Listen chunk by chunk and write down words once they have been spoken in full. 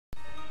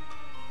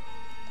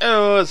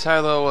Oh, it's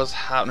Halowe. What's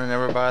happening,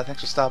 everybody?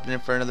 Thanks for stopping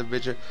in for another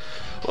video.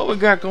 What we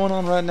got going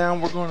on right now,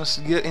 we're going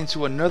to get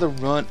into another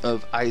run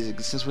of Isaac.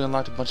 Since we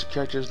unlocked a bunch of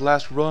characters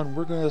last run,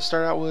 we're going to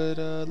start out with,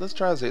 let's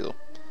try Halowe.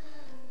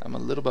 I'm a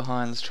little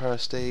behind. Let's try to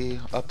stay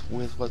up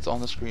with what's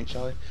on the screen,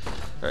 shall we?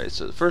 Alright,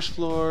 so the first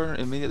floor,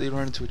 immediately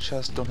run into a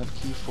chest, don't have a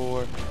key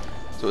for.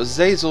 So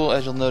Azazel,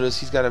 as you'll notice,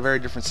 he's got a very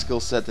different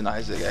skill set than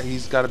Isaac.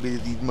 He's got to be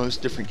the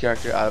most different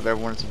character out of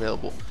everyone that's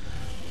available.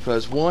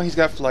 Because one, he's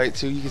got flight.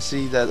 Two, you can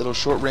see that little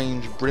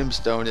short-range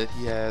brimstone that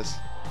he has.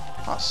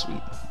 Ah,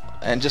 sweet.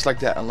 And just like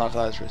that, unlock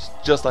Lazarus.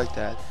 Just like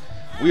that.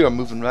 We are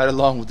moving right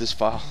along with this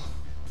file.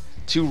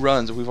 2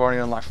 runs, we've already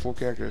unlocked 4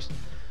 characters.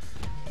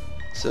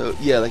 So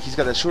yeah, like he's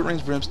got that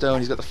short-range brimstone,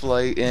 he's got the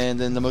flight, and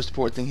then the most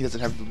important thing, he doesn't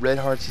have the red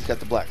hearts, he's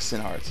got the black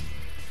sin hearts,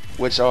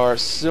 which are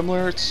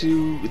similar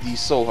to the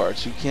soul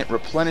hearts. You can't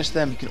replenish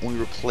them, you can only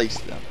replace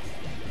them.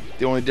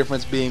 The only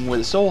difference being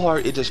with the soul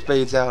heart, it just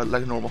fades out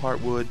like a normal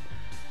heart would.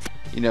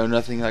 You know,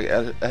 nothing like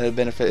added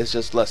benefit, it's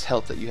just less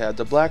health that you have.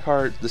 The black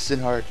heart, the sin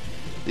heart,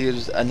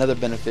 there's another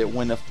benefit.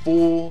 When a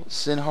full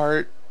sin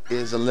heart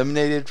is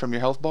eliminated from your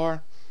health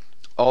bar,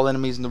 all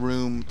enemies in the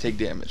room take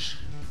damage.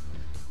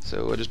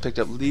 So I just picked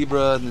up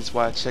Libra, and that's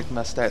why I checked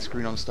my stat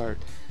screen on the start.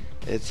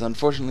 It's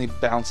unfortunately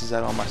bounces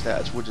out on my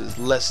stats, which is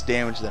less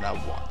damage than I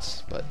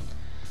want. But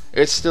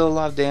it's still a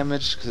lot of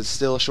damage, because it's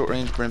still a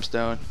short-range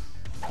brimstone.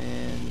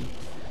 And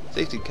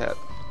safety cap.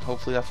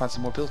 Hopefully I'll find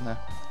some more pills now.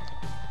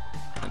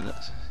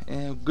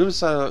 And good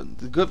side,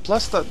 the good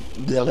plus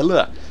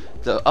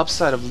the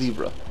upside of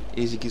Libra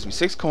is it gives me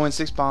 6 coins,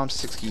 6 bombs,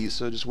 6 keys.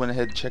 So I just went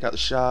ahead and check out the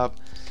shop,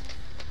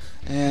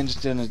 and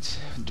just gonna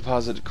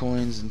deposit the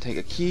coins and take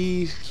a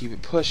key. Keep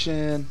it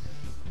pushing.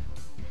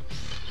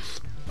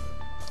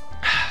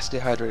 Stay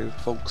hydrated,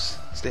 folks.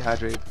 Stay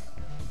hydrated.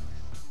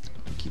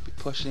 Keep it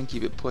pushing.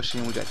 Keep it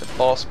pushing. We got the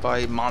boss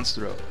fight,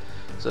 Monstro.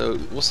 So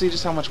we'll see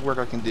just how much work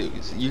I can do.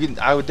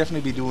 I would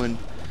definitely be doing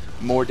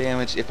more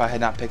damage if I had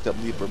not picked up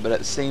Libra, but at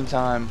the same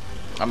time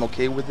I'm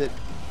okay with it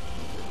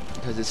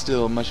because it's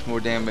still much more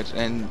damage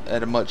and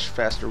at a much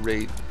faster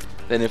rate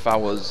than if I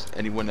was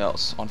anyone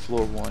else on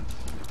floor 1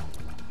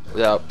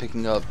 without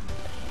picking up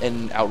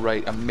an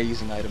outright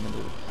amazing item in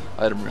the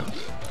item room.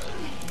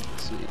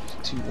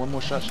 Let's see, one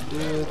more shot should do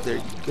it. There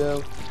you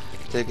go.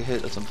 Take a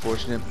hit, that's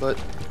unfortunate, but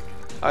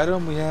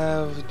item, we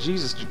have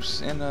Jesus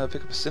Juice and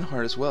pick up a Sin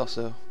Heart as well.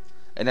 So,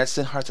 and that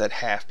Sin Heart's at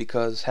half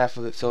because half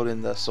of it filled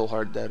in the Soul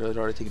Heart that had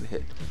already taken a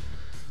hit.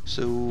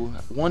 So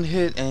 1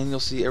 hit and you'll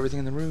see everything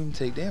in the room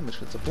take damage.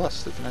 That's a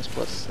plus. That's a nice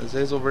plus.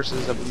 Azazel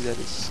versus, I believe that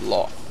is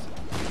Sloth.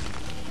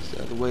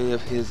 So the way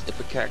of his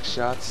Ipecac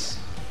shots,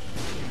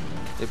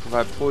 they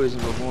provide poison,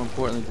 but more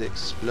importantly they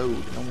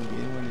explode. I won't be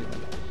anywhere near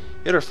them.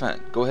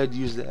 Hierophant, go ahead and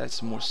use that.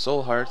 Some more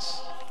Soul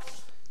Hearts.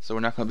 So we're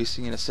not going to be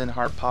seeing a Sin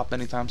Heart pop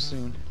anytime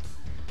soon.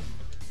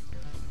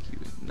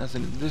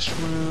 Nothing in this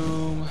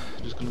room.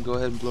 Just gonna go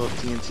ahead and blow up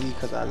TNT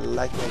because I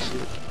like that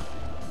shit.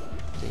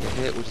 Take a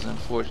hit, which is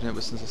unfortunate,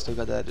 but since I still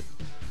got that, I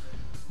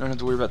don't have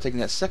to worry about taking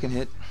that second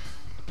hit.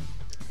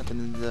 Nothing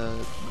in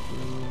the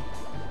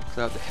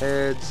clear out the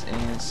heads,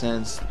 and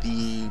since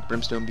the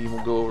brimstone beam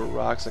will go over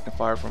rocks, I can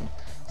fire from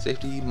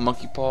safety.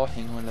 Monkey paw,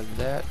 hang on to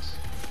that.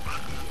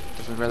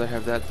 Definitely rather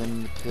have that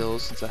than the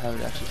pills, since I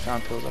haven't actually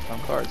found pills. I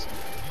found cards.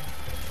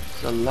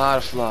 A lot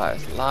of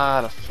flies,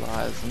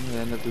 I'm gonna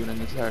end up doing an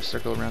entire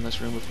circle around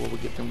this room before we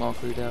get them all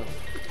cleared out.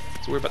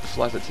 So worry about the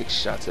flies that take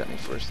shots at me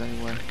first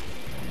anyway.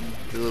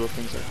 The little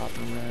things are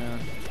hopping around.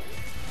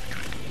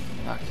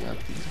 Knock out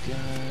these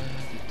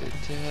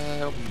guys.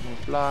 One more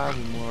fly,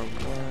 one more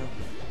worm.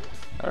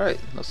 Alright,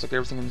 looks like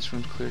everything in this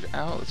room's cleared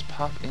out. Let's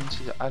pop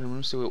into the item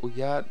room, see what we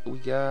got. We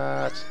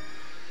got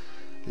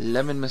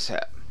Lemon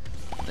Mishap.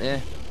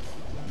 It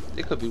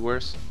could be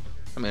worse.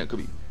 I mean, it could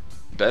be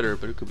better,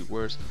 but it could be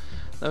worse.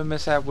 Lemon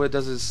Mishap, what it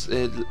does is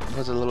it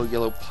puts a little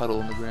yellow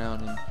puddle in the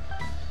ground, and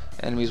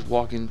enemies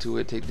walk into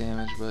it, take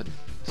damage. But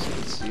so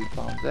let's see,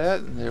 bomb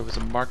that, and there was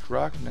a marked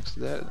rock next to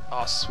that.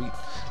 Oh, sweet.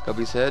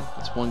 Guppy's head.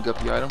 That's 1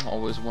 guppy item.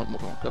 Always want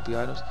more guppy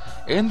items.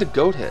 And the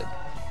goat head.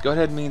 Goat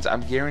head means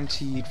I'm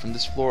guaranteed from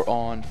this floor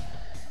on,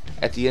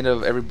 at the end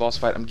of every boss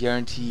fight, I'm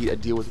guaranteed a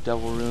deal with the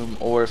devil room,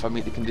 or if I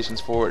meet the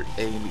conditions for it,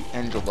 a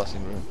angel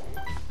blessing room.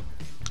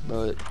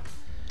 But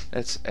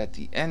that's at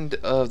the end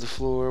of the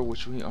floor,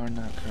 which we are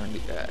not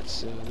currently at.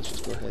 So let's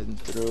just go ahead and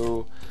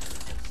throw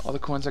all the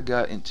coins I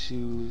got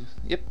into,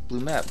 yep, blue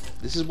map.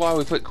 This is why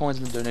we put coins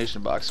in the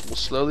donation box. We'll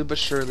slowly but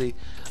surely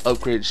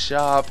upgrade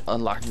shop,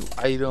 unlock new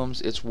items.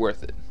 It's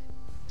worth it.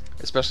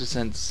 Especially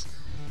since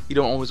you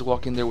don't always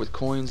walk in there with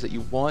coins that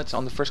you want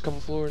on the first couple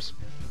floors.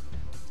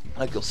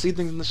 Like, you'll see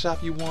things in the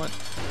shop you want,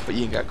 but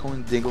you ain't got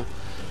coins, dingle.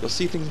 You'll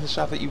see things in the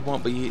shop that you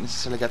want, but you ain't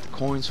necessarily got the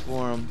coins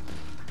for them.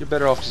 You're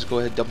better off just go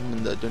ahead and dump them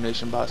in the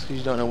donation box because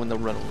you don't know when the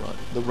run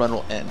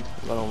will end.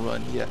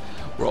 Yeah.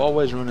 We're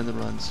always running the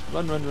runs.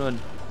 Run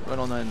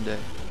all night and day.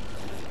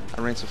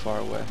 I ran so far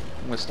away.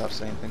 I'm gonna stop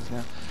saying things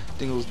now.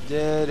 Dingle's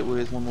dead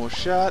with 1 more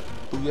shot.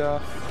 Booyah.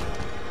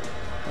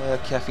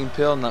 Caffeine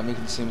pill, not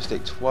making the same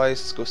mistake twice.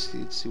 Let's go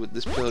see what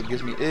this pill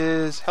gives me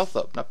is health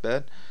up, not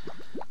bad.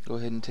 Go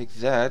ahead and take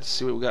that,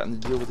 see what we got in the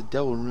deal with the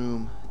devil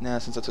room. Now,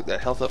 since I took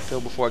that health up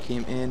pill before I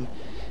came in,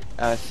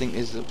 I think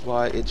is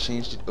why it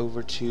changed it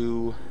over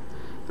to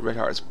the red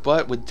hearts.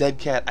 But with Dead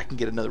Cat, I can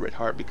get another red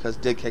heart because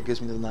Dead Cat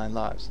gives me the 9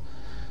 lives.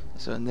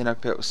 So, and then I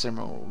pair it with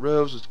Samurai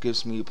Robes, which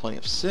gives me plenty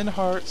of sin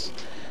hearts.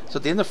 So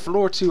at the end of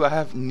floor 2, I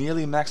have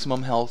nearly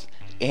maximum health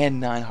and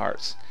 9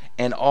 hearts.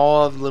 And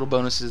all the little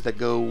bonuses that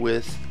go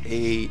with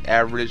a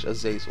average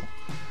Azazel.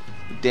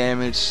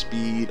 Damage,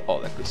 speed, all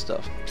that good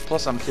stuff.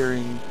 Plus I'm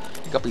carrying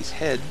Guppy's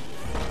Head,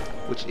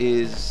 which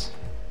is...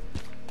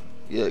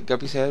 yeah,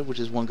 Guppy's Head, which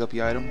is 1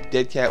 Guppy item.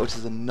 Dead Cat, which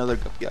is another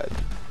Guppy item.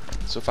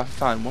 So if I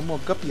find 1 more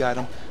Guppy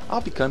item,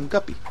 I'll become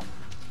Guppy.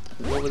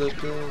 Go over those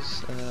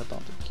pills.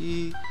 Bomb the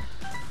key.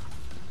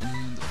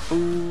 And the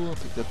Fool. I'll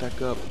pick that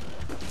back up.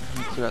 Let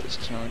me clear out this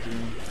challenge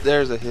room.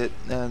 There's a hit,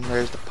 and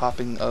there's the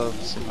popping of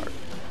Sin Heart.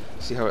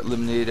 See how it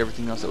eliminated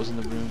everything else that was in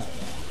the room?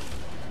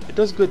 It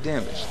does good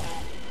damage.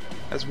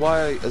 That's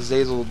why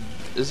Azazel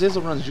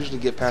runs usually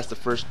get past the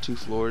first 2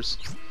 floors,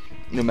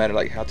 no matter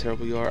like how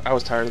terrible you are. I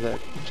was tired of that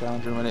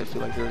challenge room. I didn't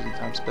feel like there was any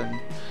time spending.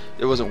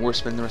 It wasn't worth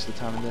spending the rest of the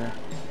time in there.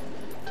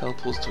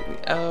 Telepulse took me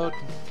out.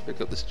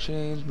 Pick up this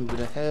change, move it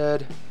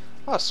ahead.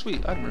 Oh,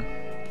 sweet, item room.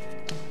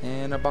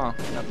 And a bomb,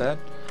 not bad.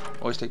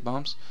 Always take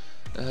bombs.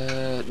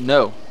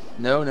 No.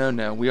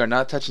 We are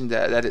not touching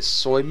that. That is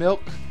soy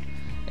milk.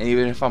 And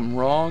even if I'm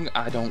wrong,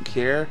 I don't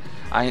care.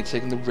 I ain't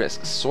taking the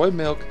risk. Soy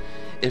milk,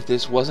 if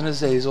this wasn't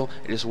Azazel,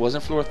 if this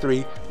wasn't floor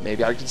 3,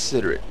 maybe I'd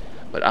consider it.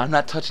 But I'm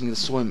not touching the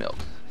soy milk.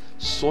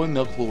 Soy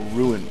milk will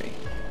ruin me.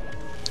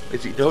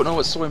 If you don't know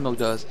what soy milk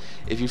does,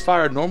 if you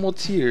fire normal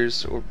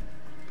tears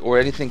or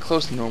anything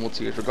close to normal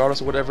tears,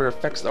 regardless of whatever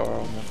effects there are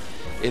on them,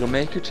 it'll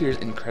make your tears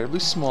incredibly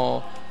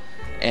small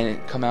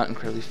and come out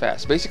incredibly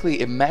fast.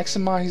 Basically, it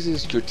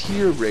maximizes your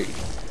tear rate,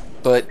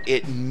 but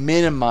it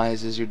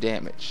minimizes your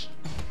damage.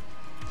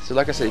 So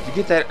like I said, if you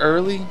get that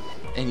early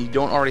and you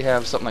don't already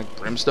have something like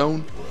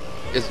Brimstone,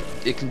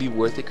 it can be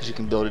worth it because you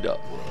can build it up.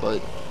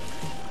 But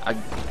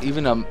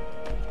even a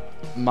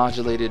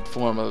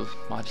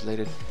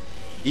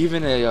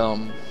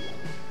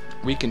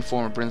weakened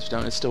form of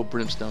Brimstone, it's still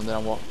Brimstone that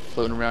I'm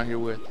floating around here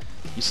with.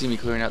 You see me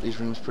clearing out these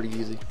rooms pretty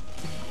easy.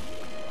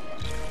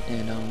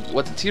 And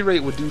what the tear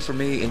rate would do for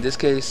me in this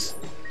case,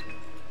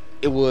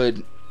 it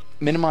would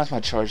minimize my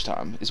charge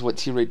time, is what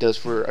tear rate does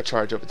for a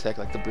charge up attack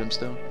like the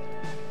Brimstone.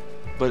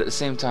 But at the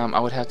same time, I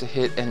would have to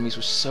hit enemies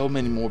with so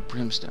many more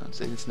Brimstones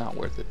that it's not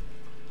worth it.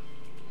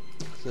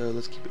 So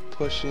let's keep it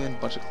pushing.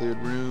 Bunch of cleared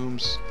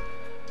rooms.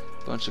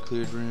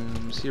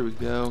 Here we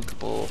go.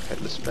 Couple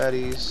headless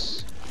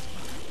fatties.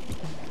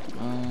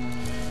 One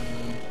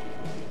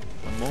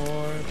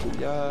more.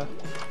 Booyah.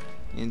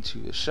 Into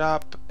the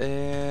shop.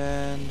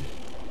 And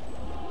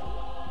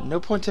no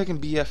point taking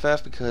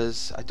BFF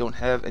because I don't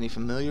have any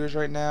familiars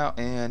right now,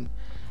 and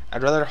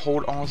I'd rather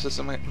hold on to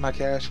some of my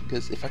cash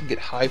because if I can get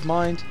Hive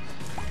Mind,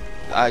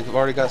 I've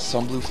already got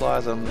some blue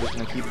flies. I'm just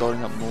gonna keep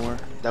building up more.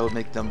 That would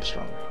make them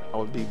stronger. I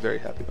would be very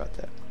happy about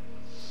that.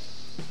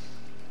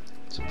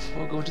 So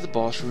before going to the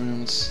boss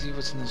room, let's see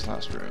what's in this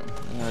last room.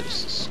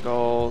 Just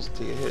skulls.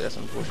 Take a hit. That's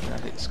unfortunate.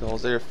 I hate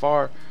skulls. They're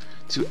far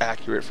too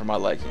accurate for my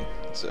liking.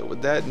 So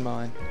with that in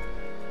mind,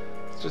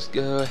 let's just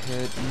go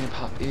ahead and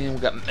pop in. We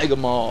got Mega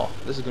Maul.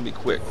 This is gonna be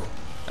quick.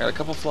 I got a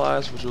couple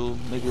flies, which will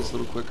make this a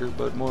little quicker,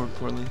 but more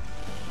importantly,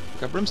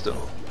 we got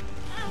Brimstone.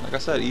 Like I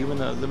said,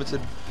 even a limited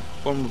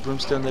form of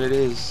Brimstone that it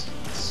is,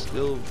 it's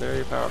still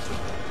very powerful.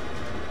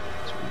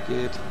 So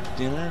we get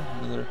dinner,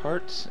 another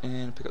heart,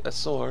 and pick up that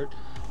soul heart.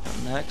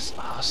 Got Max.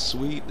 Ah,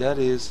 sweet. That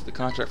is the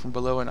contract from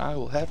below, and I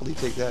will happily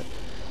take that.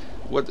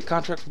 What the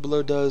contract from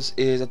below does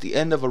is at the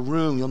end of a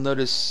room, you'll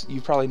notice,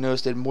 you've probably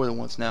noticed it more than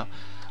once now,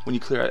 when you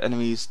clear out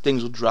enemies,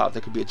 things will drop.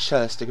 There could be a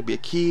chest, there could be a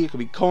key, it could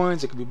be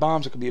coins, it could be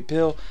bombs, it could be a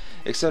pill,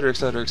 etc,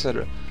 etc,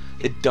 etc.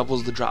 It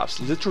doubles the drops,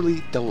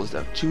 literally doubles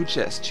them. 2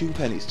 chests, 2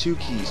 pennies, 2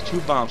 keys,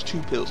 2 bombs, 2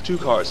 pills, 2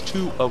 cards,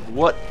 2 of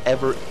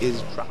whatever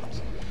is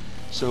dropped.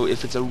 So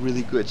if it's a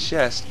really good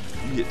chest,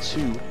 you get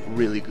 2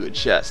 really good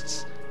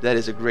chests. That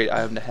is a great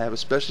item to have,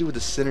 especially with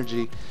the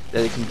synergy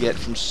that it can get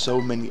from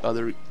so many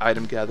other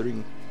item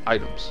gathering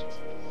items.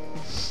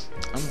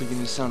 I'm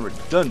beginning to sound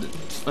redundant.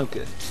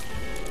 Okay.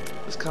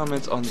 Let's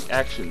comment on the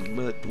action,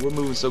 but we're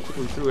moving so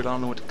quickly through it, I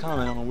don't know what to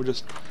comment on. We're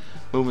just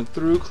moving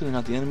through, clearing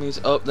out the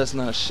enemies. Oh, that's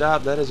not a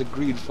shop, that is a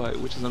greed fight,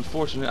 which is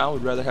unfortunate. I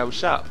would rather have a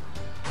shop.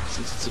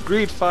 Since it's a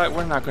greed fight,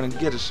 we're not going to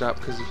get a shop,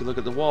 because if you look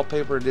at the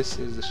wallpaper, this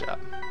is the shop.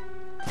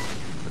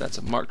 But that's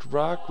a marked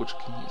rock, which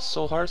can be a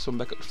soul heart, so I'm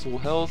back up to full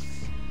health.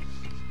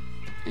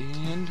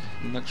 And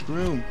next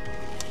room.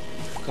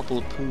 A couple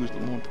of poos,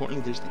 but more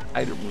importantly, there's the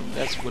item room.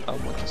 That's what I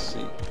want to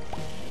see.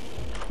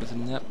 With a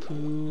nap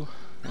poo.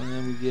 And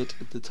then we get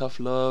the tough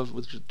love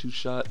with the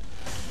 2-shot.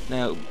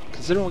 Now,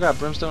 considering we got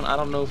Brimstone, I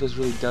don't know if this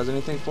really does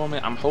anything for me.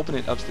 I'm hoping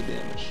it ups the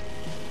damage.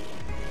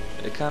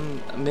 It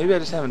maybe I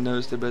just haven't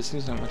noticed it, but it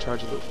seems like my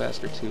charge is a little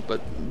faster too.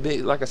 But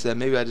like I said,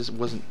 maybe I just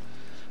wasn't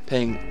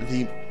paying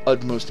the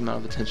utmost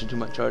amount of attention to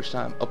my charge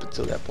time up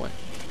until that point.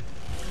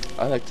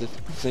 I like to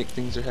think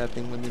things are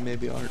happening when they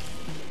maybe aren't,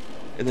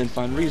 and then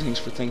find reasons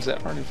for things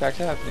that aren't in fact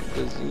happening.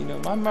 Because you know,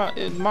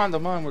 the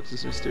mind works in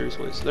this mysterious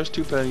way. So there's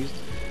 2 pennies.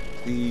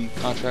 The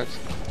contract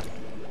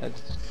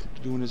that's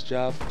doing his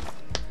job.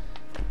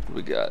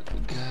 We got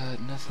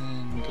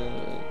nothing. We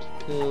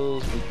got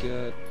pills. We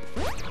got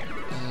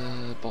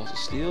balls of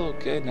steel.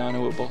 Okay, now I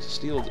know what balls of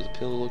steel the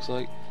pill looks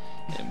like.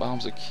 And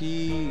bomb's a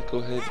key. Go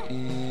ahead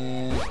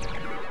and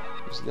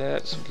use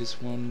that. So it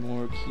gets 1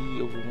 more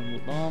key over 1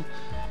 more bomb.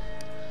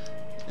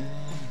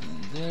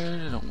 And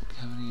there. I don't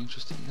have any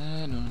interest in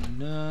that.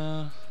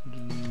 No.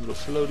 Little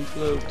floaty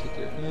float. Take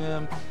care of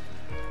him.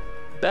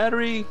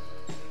 Battery.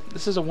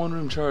 This is a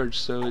 1-room charge,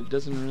 so it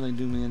doesn't really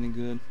do me any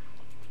good.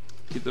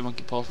 Keep the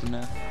monkey paw for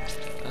now.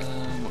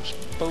 More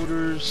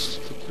spoders.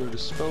 Take care of the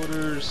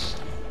spoders.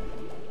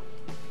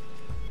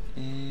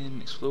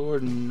 And explore.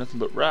 Nothing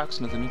but rocks.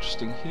 Nothing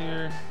interesting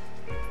here.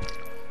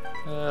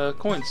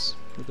 Coins.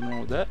 Nothing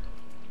wrong with that.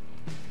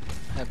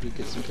 Happy to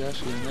get some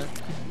cash in there.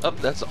 Oh,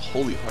 that's a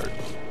holy heart.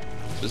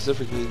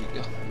 Specifically,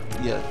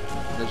 yeah,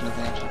 there's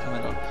nothing actually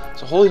coming up.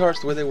 So holy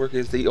hearts, the way they work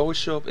is they always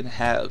show up in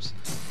halves.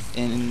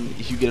 And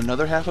if you get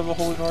another half of a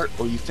holy heart,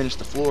 or you finish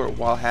the floor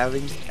while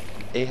having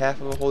a half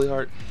of a holy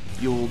heart,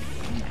 you'll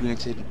be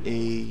granted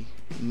a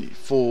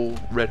full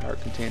red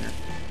heart container.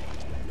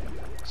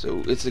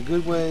 So it's a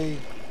good way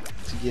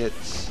to get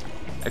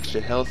extra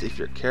health if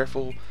you're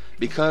careful.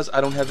 Because I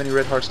don't have any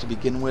red hearts to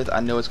begin with, I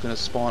know it's going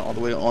to spawn all the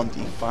way on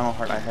the final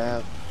heart I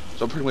have.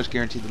 So I'm pretty much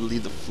guaranteed to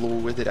leave the floor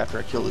with it after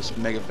I kill this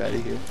mega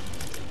fatty here.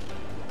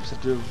 Just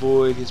have to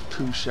avoid his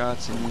poo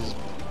shots and his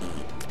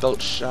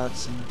belt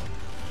shots, and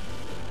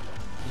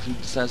if he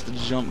decides to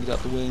jump, get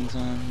out the way in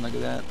time, like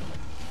that.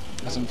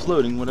 As I'm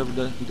floating,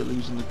 whatever he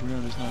leaves in the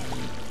ground is not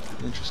really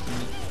interesting.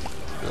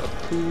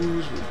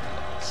 Poos.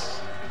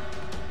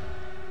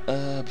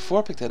 Before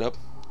I pick that up,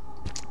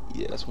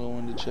 yeah, that's what I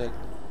wanted to check.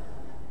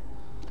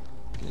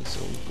 Okay,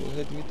 so go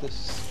ahead and get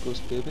this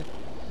ghost baby.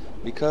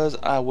 Because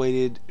I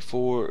waited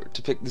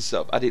to pick this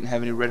up, I didn't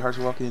have any red hearts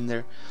walking in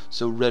there,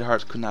 so red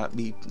hearts could not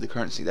be the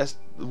currency. That's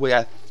the way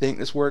I think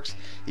this works.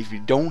 If you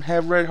don't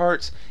have red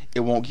hearts, it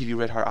won't give you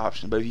red heart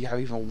option. But if you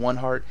have even 1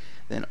 heart,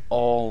 then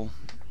all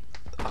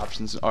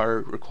options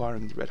are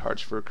requiring the red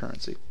hearts for a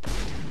currency.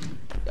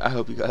 I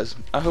hope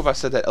I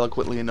said that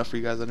eloquently enough for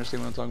you guys to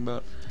understand what I'm talking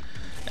about.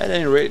 At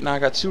any rate, now I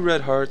got 2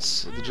 red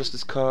hearts, the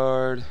Justice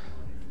card,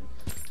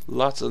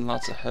 lots and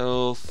lots of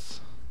health.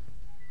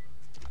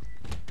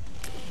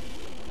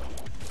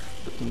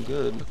 Looking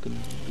good, looking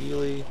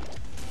really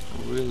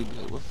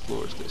good. What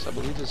floor is this? I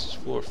believe this is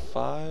floor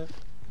 5.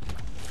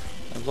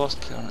 I've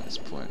lost count at this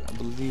point. I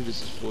believe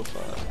this is floor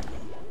 5.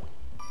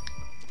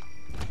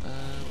 What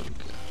do we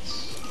got?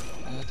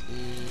 That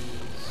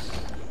is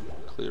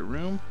clear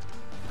room.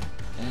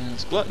 And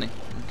it's gluttony.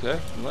 Okay,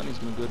 gluttony's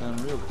gonna go down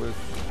real quick.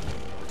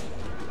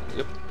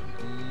 Yep.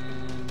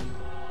 And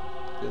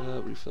get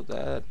up, refill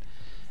that.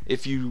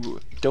 If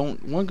you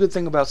don't, one good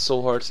thing about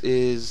soul hearts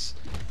is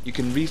you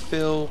can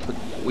refill,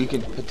 we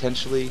can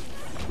potentially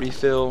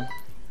refill,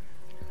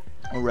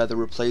 or rather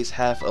replace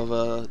half of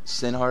a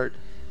sin heart.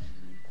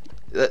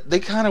 They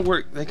kind of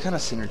work, they kind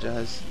of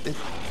synergize.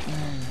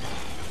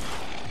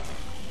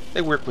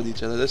 They work with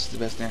each other. This is the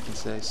best thing I can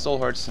say. Soul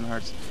hearts, sin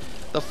hearts,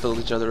 they'll fill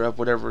each other up,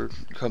 whatever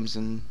comes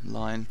in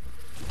line.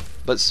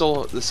 But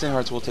the sin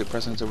hearts will take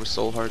precedence over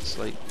soul hearts,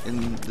 like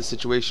in the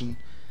situation.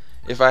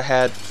 If I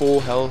had full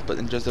health, but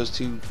then just those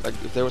 2, like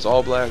if there was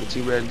all black, the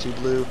 2 red and 2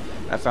 blue,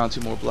 I found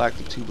 2 more black,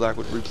 the 2 black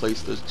would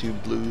replace those 2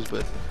 blues,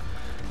 but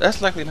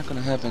that's likely not going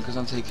to happen because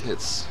I'll take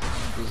hits,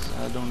 because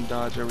I don't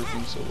dodge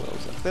everything so well.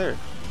 It's like, there,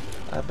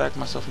 I backed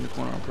myself in the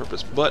corner on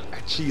purpose, but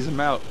I cheese them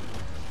out.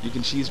 You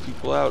can cheese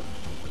people out,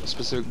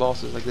 specific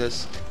bosses like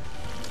this,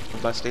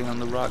 by staying on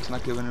the rocks,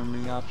 not giving them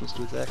any options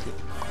to attack it.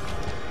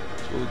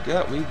 So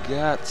what we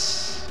got,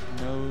 let's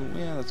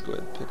go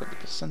ahead and pick up the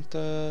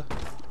placenta.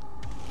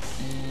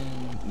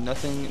 And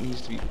nothing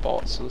needs to be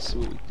bought, so let's see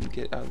what we can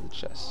get out of the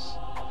chest.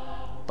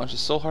 Bunch of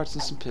soul hearts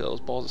and some pills,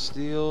 balls of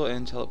steel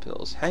and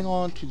telepills. Hang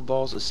on to the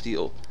balls of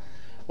steel.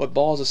 What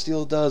balls of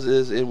steel does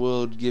is it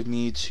will give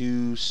me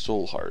 2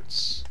 soul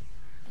hearts.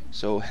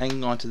 So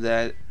hanging on to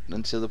that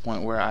until the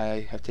point where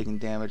I have taken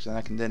damage, and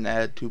I can then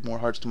add 2 more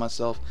hearts to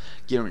myself,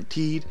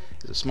 guaranteed.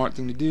 Is a smart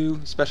thing to do,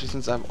 especially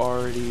since I've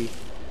already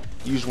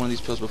used one of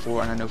these pills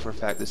before, and I know for a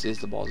fact this is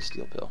the balls of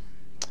steel pill.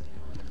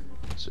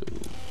 So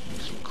I'm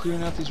just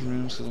clearing out these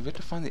rooms because I'm going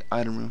to find the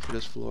item room for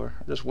this floor.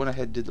 I just went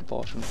ahead and did the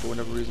boss room for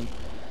whatever reason.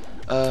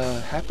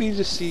 Happy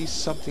to see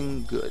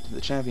something good.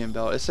 The champion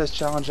belt. It says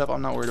challenge up.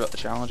 I'm not worried about the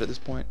challenge at this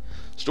point.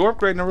 Store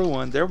upgrade number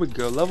 1. There we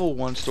go. Level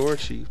 1 store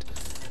achieved.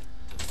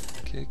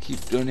 Okay,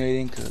 keep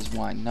donating because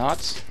why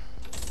not?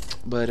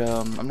 But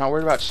I'm not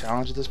worried about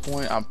challenge at this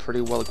point. I'm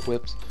pretty well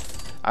equipped.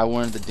 I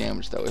wanted the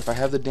damage though. If I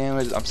have the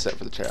damage, I'm set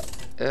for the trap.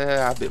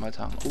 I bit my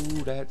tongue.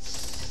 Ooh,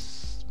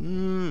 that's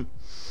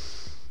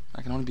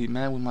I can only be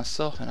mad with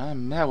myself, and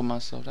I'm mad with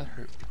myself. That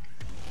hurt.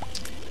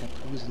 And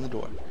who's in the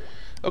door?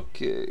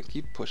 Okay,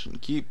 keep pushing,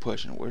 keep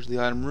pushing. Where's the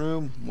item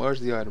room?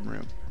 Where's the item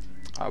room?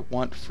 I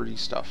want free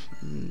stuff.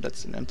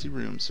 That's an empty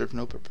room, serves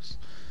no purpose.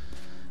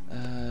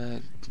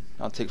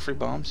 I'll take free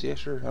bombs. Yeah,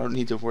 sure. I don't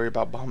need to worry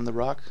about bombing the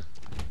rock.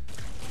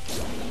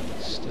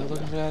 Still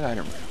looking for that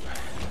item room.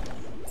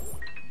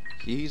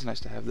 Keys, nice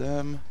to have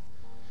them.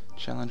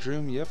 Challenge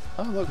room, yep.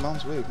 Oh, look,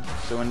 Mom's wig.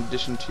 So in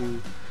addition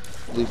to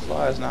blue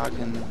flies, now I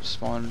can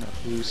spawn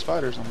blue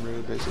spiders on a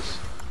regular basis.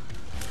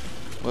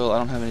 Well, I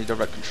don't have any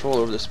direct control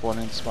over the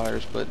spawning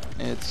spiders, but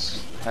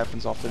it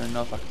happens often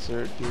enough. I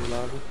consider it to be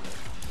reliable,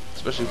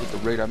 especially with the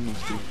rate I move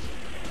through.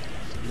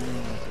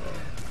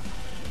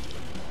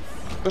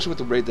 Especially with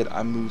the rate that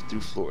I move through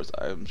floors,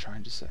 I'm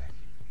trying to say.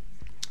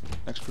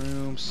 Next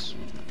rooms,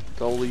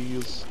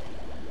 gullies.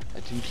 I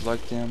do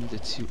like them. They're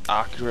too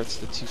accurate.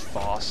 They're too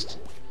fast.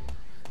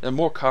 They're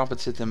more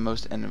competent than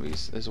most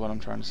enemies, is what I'm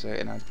trying to say,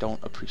 and I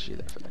don't appreciate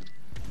that fact.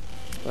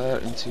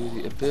 But into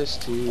the abyss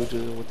to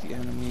deal with the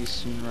enemies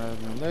sooner rather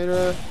than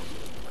later.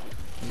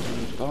 I deal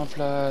with the bomb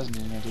flies, and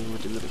then I deal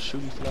with the little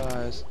shooty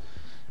flies.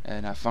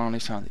 And I finally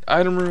found the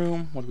item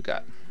room. What do we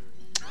got?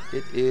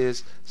 It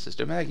is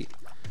Sister Maggie.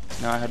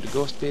 Now I have the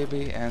Ghost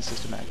Baby and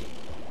Sister Maggie.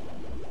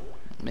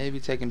 Maybe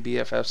taking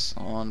BFFs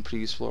on the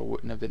previous floor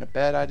wouldn't have been a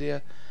bad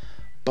idea,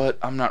 but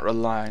I'm not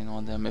relying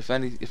on them. If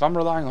I'm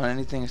relying on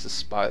anything, it's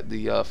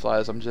the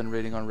flies I'm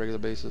generating on a regular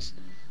basis.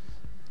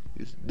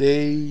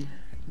 They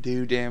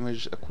do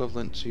damage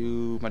equivalent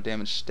to my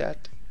damage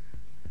stat,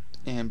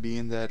 and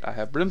being that I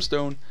have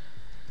Brimstone,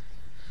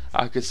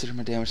 I consider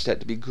my damage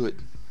stat to be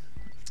good,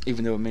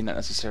 even though it may not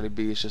necessarily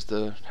be. It's just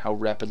how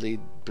rapidly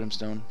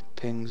Brimstone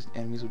pings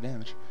enemies with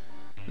damage.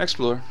 Next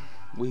floor,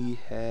 we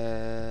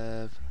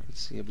have,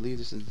 let's see, I believe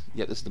this is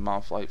the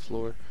Mom Flight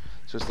floor.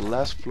 So it's the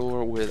last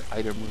floor with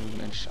item room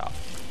and shop.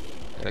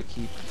 Gotta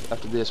keep,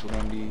 after this we're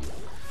gonna be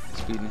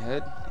speeding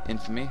ahead.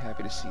 Infamy,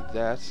 happy to see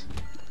that.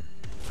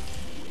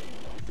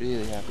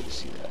 Really happy to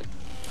see that.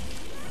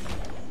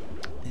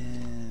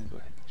 And go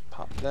ahead and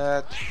pop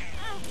that.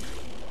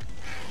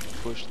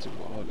 Push through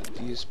all of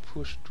these,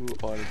 push through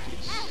all of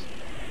these.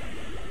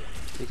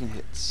 Taking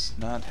hits,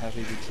 not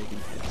happy to be taking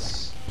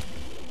hits.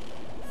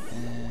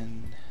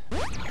 And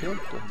okay, go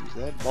ahead and use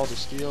that. Balls of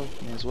steel,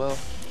 may as well.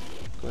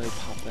 Go ahead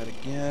and pop that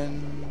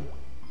again.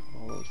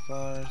 All those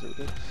fires, there we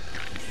go.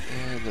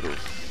 And little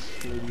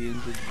floaty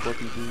injured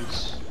Bucky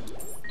dudes.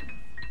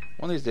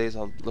 One of these days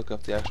I'll look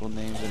up the actual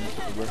names and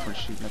put the reference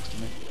sheet next to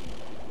me.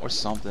 Or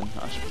something.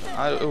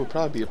 It would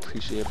probably be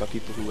appreciated by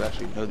people who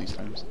actually know these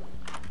terms.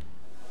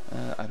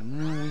 Item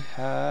room, we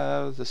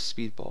have the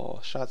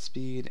speedball, shot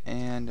speed,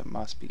 and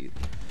my speed.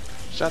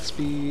 Shot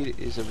speed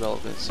is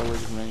irrelevant, so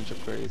is range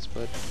upgrades,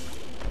 but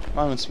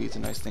my own speed's a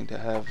nice thing to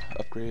have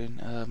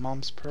upgraded.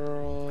 Mom's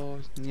pearl,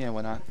 yeah,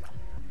 why not?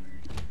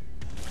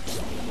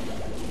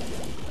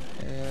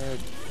 Head,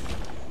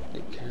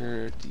 take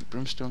care of the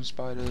brimstone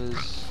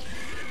spiders,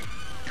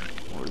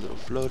 more little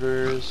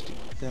floaters, to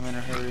get them in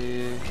a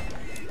hurry.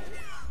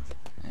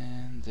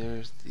 And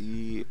there's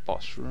the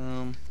boss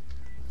room.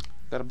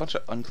 Got a bunch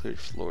of uncleared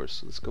floors,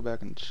 so let's go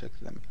back and check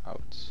them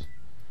out.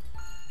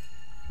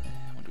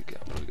 And what do we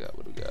got? What do we got?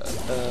 What do we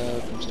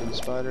got? Brimstone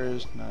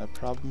spiders, not a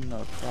problem,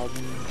 not a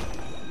problem.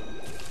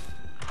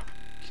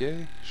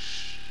 Okay,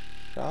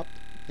 shop,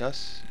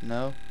 yes,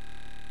 no,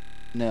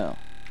 no.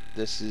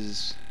 This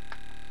is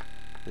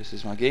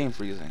my game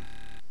freezing.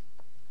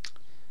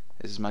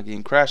 This is my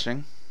game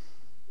crashing.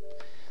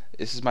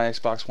 This is my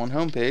Xbox One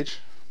homepage,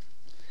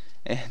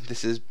 and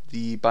this is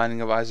the Binding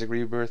of Isaac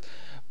Rebirth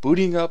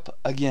booting up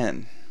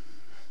again.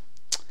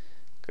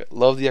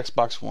 Love the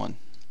Xbox One.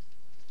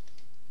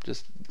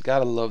 Just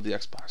gotta love the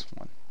Xbox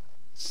One.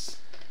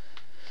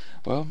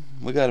 Well,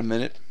 we got a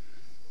minute.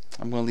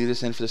 I'm gonna leave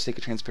this in for the sake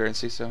of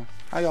transparency. So,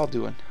 how y'all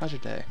doing? How's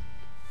your day?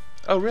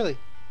 Oh, really?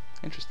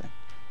 Interesting.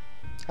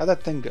 How'd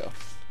that thing go?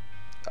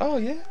 Oh,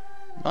 yeah?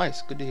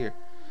 Nice. Good to hear.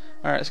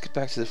 Alright, let's get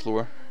back to the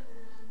floor.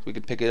 We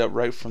can pick it up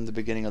right from the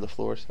beginning of the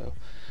floor. So,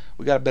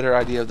 we got a better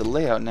idea of the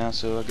layout now,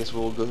 so I guess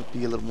we'll go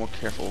be a little more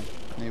careful.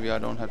 Maybe I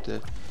don't have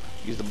to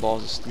use the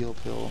balls of steel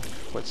pill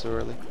quite so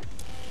early.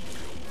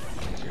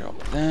 Take care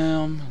of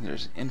them.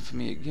 There's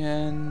infamy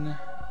again.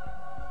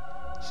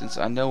 Since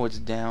I know it's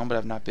down, but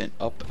I've not been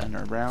up and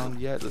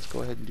around yet, let's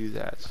go ahead and do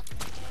that.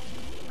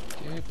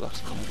 Okay,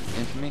 blocks of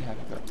infamy.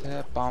 Happy about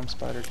that. Bomb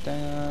spider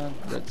down.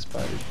 Red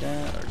spider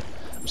down. Or,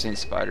 I'm saying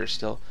spiders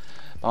still.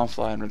 Bomb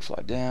fly and red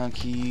fly down.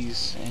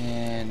 Keys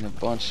and a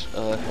bunch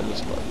of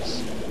headless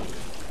bugs.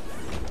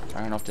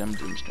 Firing off them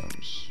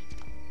brimstones.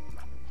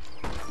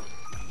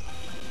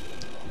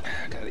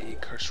 Got a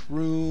cursed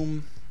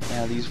room.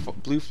 Now these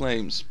blue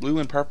flames, blue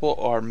and purple,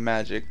 are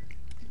magic,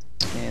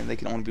 and they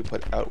can only be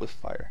put out with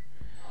fire.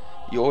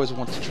 You always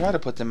want to try to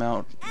put them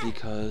out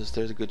because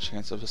there's a good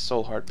chance of a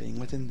soul heart being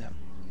within them.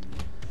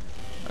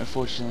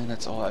 Unfortunately,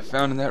 that's all I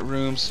found in that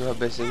room, so I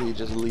basically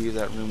just leave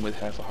that room with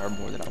half a heart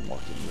more than I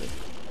walked in with.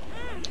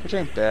 Which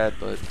ain't bad,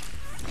 but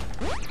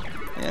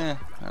yeah,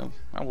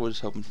 I was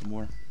hoping for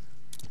more.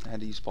 I had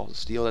to use balls of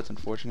steel, that's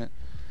unfortunate.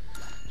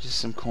 Just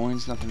some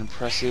coins, nothing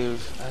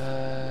impressive.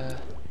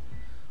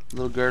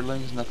 Little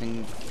girdlings,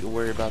 nothing to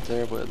worry about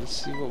there, but let's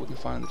see what we can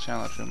find in the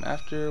challenge room.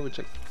 After we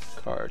check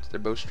cards, they're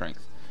both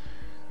strength.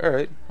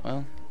 Alright,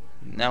 well,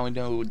 Now we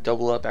know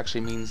double up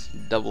actually means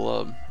double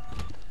up.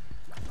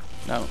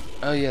 No.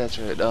 Oh yeah, that's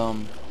right.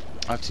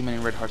 I have too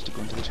many red hearts to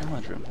go into the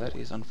challenge room. That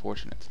is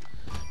unfortunate.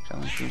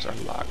 Challenge rooms are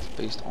locked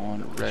based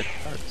on red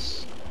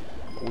hearts.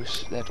 I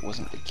wish that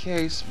wasn't the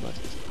case, but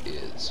it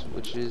is.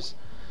 Which is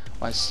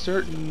why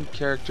certain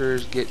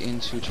characters get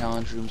into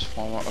challenge rooms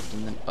far more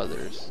often than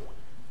others.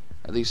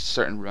 At least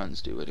certain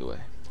runs do, anyway.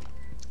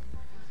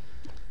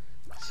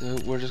 So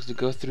we're just going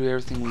to go through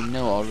everything we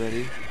know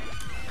already.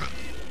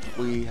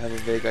 We have a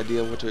vague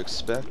idea of what to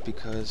expect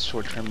because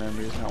short-term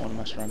memory is not one of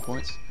my strong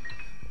points.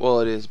 Well,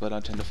 it is, but I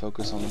tend to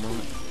focus on the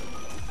moment.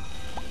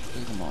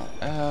 Get them all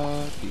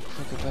out, be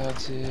quick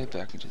about it,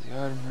 back into the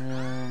item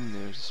room,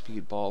 there's a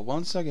speed ball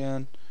once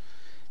again,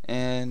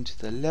 and to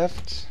the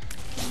left,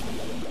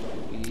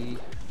 we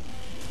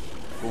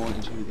go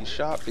into the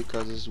shop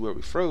because this is where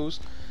we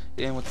froze,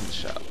 and within the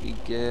shop, we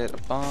get a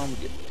bomb,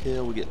 we get a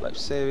pill, we get life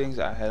savings.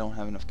 I don't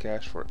have enough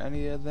cash for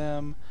any of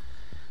them,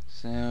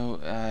 so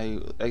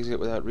I exit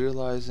without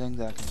realizing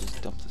that I can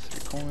just dump the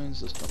 3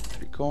 coins, let's dump the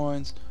 3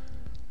 coins.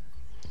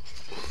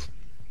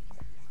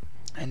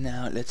 And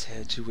now let's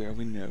head to where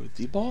we know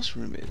the boss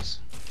room is,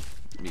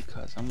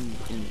 because I'm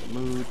in the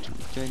mood to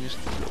finish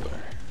the floor.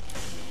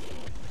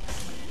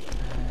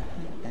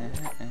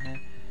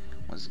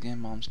 Once again,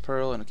 mom's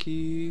pearl and a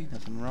key,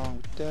 nothing wrong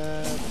with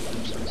that.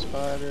 There's some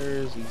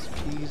spiders, easy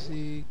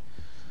peasy.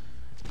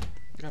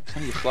 I got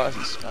plenty of flies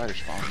and spiders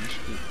spawning. This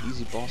should be an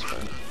easy boss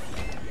fight,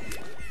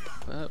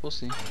 but we'll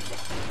see.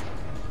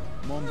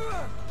 Come on.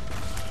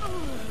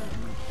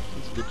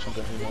 That's a good chunk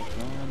of hair left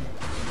on.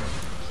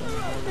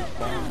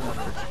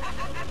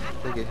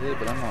 Take a hit,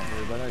 but I'm not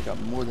worried about it. I got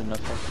more than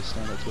enough health to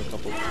stand up to a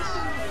couple hits.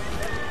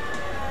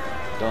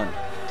 Done.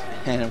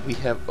 And we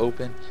have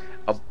opened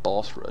a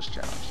boss rush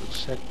challenge.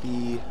 Let's check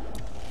the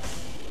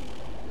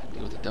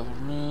deal with the devil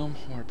room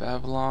or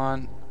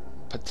Babylon.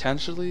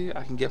 Potentially,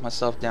 I can get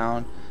myself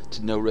down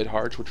to no red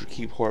hearts, which would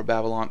keep Horror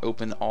Babylon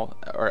open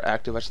or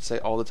active, I should say,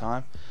 all the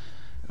time,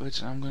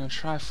 which I'm gonna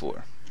try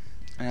for.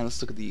 And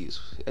let's look at these.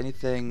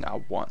 Anything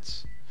I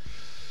want.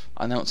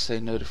 I don't say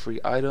no to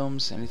free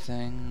items,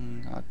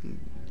 anything,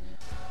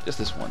 just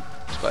this one,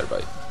 Spider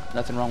Bite.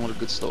 Nothing wrong with a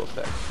good slow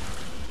effect.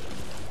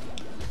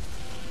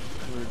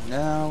 For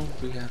now,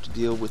 we have to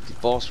deal with the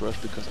boss rush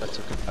because I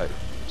took an item.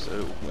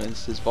 So when it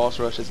says boss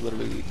rush, it's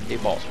literally a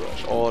boss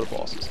rush, all the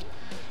bosses.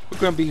 We're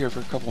going to be here for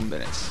a couple of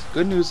minutes.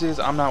 Good news is,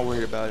 I'm not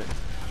worried about it.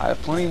 I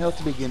have plenty of health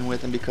to begin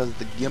with, and because of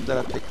the gimp that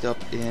I picked up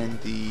in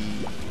the,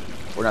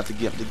 or not the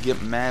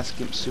gimp mask,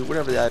 gimp suit,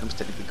 whatever the item's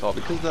technically called,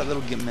 because of that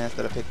little gimp mask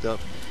that I picked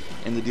up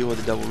in the deal with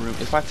the double room,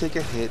 if I take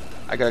a hit,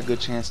 I got a good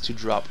chance to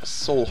drop a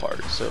soul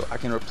heart, so I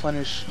can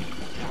replenish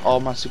all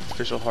my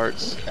superficial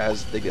hearts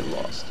as they get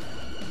lost.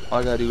 All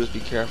I gotta do is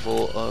be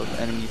careful of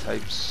enemy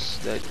types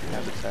that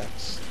have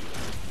attacks,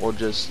 or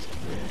just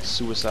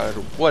suicide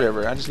or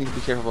whatever. I just need to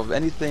be careful of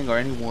anything or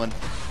anyone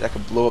that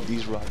can blow up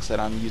these rocks that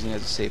I'm using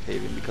as a safe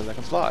haven because I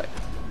can fly.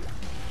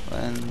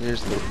 And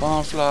there's the little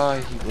bomb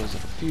fly. He blows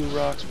up a few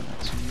rocks, but not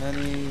too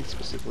many,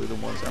 specifically the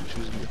ones I'm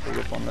choosing to hold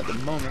up on at the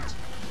moment.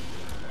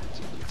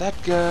 That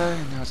guy,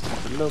 and now it's time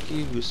for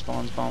Loki, who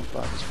spawns bomb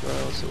flies as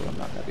well, so I'm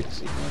not happy to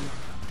see him.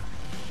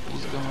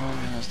 He's gone.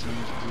 Now it's time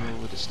to deal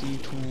with the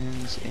Steve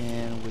twins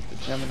and with the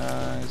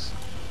Geminis.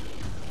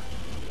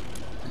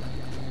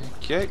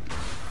 Okay.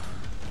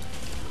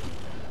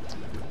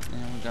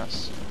 And we got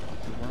some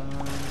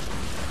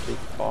big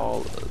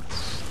ball of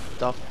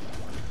stuff.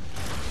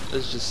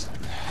 There's just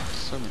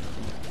so many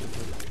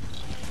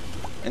things.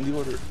 And the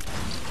order,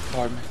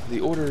 pardon me,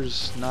 the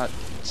order's not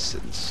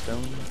set in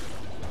stone.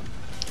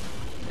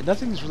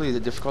 Nothing's really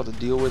that difficult to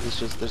deal with, it's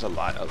just there's a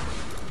lot of them.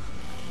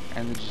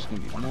 And there's just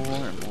going to be more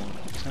and more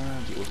at the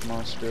time. Deal with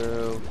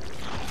Monstro.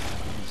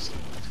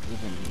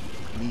 Living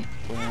meat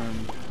worm.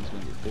 He's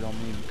going to get bit on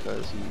me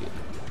because he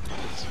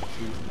gets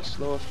free from the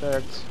slow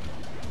effect.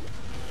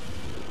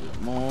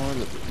 A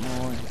little bit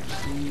more.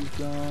 He's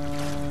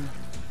gone.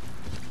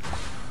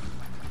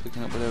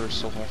 Picking up whatever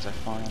soul hearts I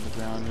find on the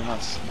ground. They're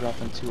not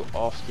dropping too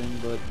often,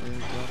 but they're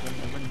dropping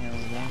every now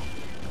and then.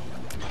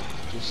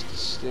 Just to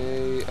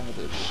stay out of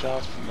their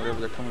shots from wherever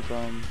they're coming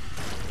from.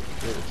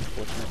 Good, it's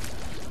unfortunate.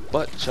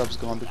 But Chubb's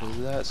gone because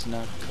of that, so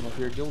now I can come up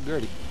here and kill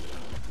Gertie.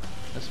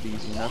 That's be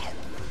easy enough.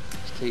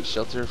 Just take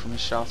shelter from his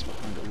shots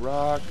behind a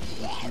rock.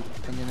 Keep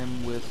pinging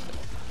him with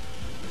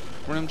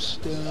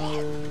brimstone.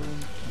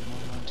 Come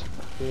on, 2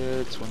 more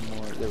hits, 1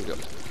 more. There we go.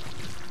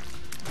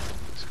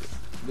 Let's go.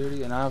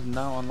 Gertie, and I've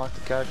now unlocked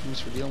the catacombs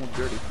for dealing with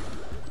Gertie.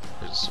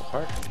 There's a soul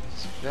heart.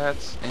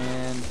 That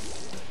and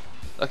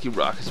Lucky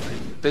Rock is pretty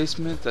in the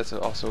basement. That's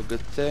also a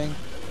good thing.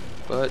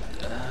 But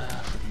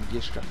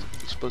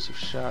explosive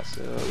shot,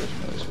 so there's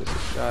another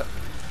explosive shot.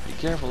 Be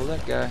careful of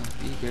that guy.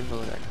 Be careful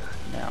of that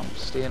guy. Now I'm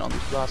staying on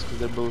these rocks because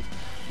they're both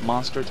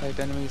monster type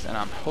enemies, and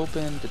I'm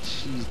hoping to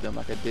cheese them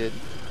like I did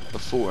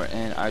before,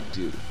 and I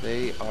do.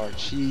 They are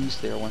cheesed.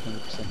 They are 100%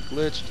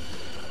 glitched.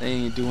 They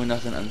ain't doing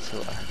nothing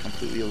until I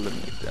completely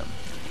eliminate them.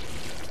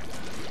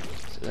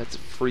 So that's a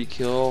free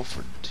kill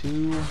for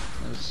 2.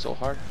 That was so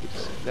hard. Good to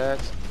say that.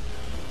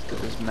 Let's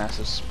get this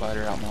massive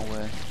spider out my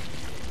way.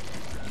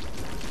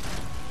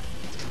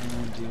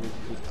 and deal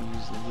with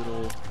these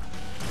little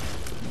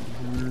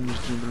worms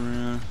jumping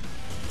around,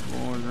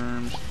 more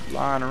worms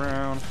flying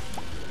around.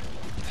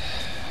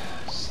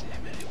 So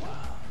many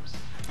worms.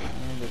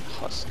 And a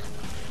husk.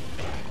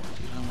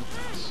 Dealing with the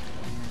husk.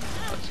 And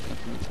husk.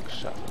 Infamy took a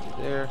shot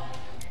over there.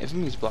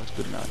 Infamy's blocked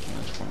good amount of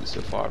damage for me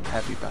so far. I'm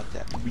happy about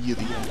that.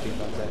 Really happy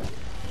about that.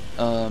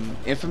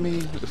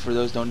 Infamy, for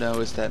those who don't know,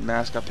 is that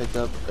mask I picked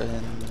up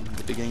in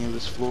the beginning of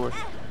this floor,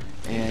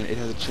 and it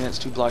has a chance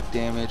to block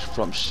damage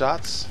from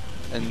shots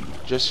and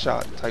just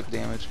shot type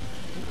damage,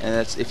 and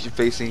that's if you're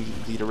facing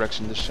the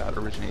direction the shot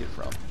originated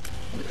from.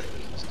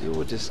 Let's deal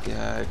with this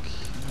guy.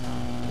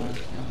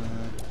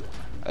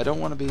 I don't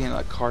want to be in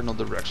a cardinal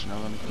direction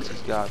of him because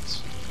he's got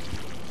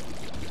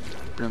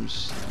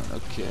brimstone.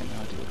 Okay,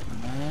 now deal with the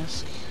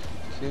mask.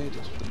 Okay,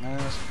 deal with the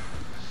mask.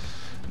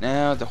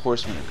 Now the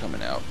horsemen are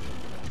coming out.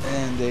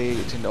 And they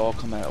tend to all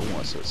come out at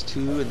once, so it's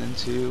 2 and then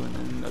 2 and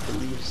then I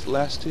believe it's the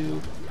last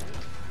 2,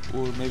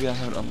 or maybe I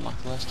haven't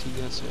unlocked the last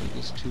 2 yet, so I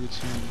guess 2,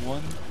 2, and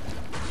 1.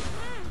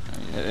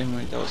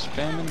 Anyway, that was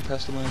Famine,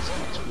 Pestilence,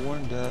 it's War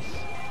and Death.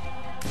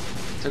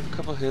 Took a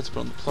couple hits, but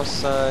on the plus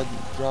side,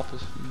 drop a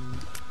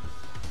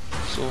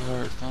Soul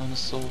Heart, found a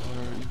Soul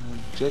Heart, you know,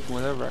 Jake,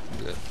 whatever I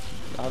can get.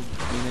 I've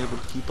been able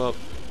to keep up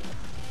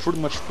pretty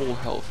much full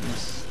health, and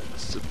it's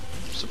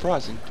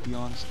surprising, to be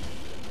honest.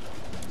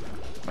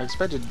 I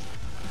expected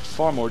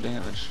far more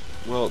damage.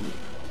 Well,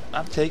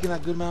 I've taken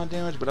that good amount of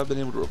damage, but I've been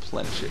able to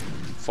replenish it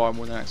far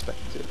more than I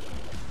expected to.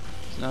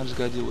 So now I just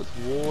gotta deal with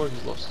War.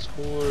 He's lost his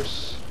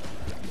horse.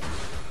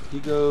 He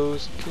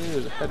goes. Okay,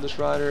 there's a Headless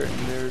Rider, and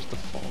there's the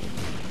Fallen.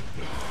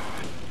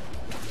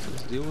 So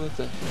let's deal with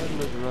the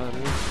Headless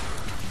Rider. The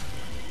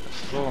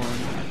Fallen.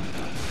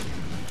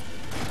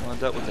 Well, I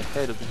dealt with the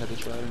head of the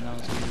Headless Rider, now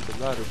it's dealing with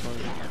the Rider part.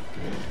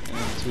 And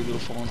the 2 little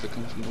Fallens that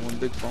come from the one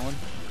big Fallen.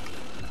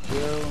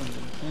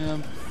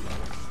 And him.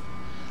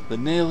 The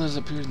nail has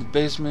appeared in the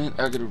basement.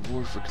 I get a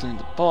reward for clearing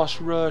the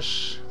boss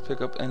rush. Pick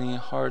up any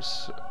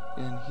hearts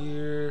in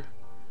here.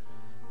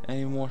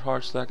 Any more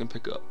hearts that I can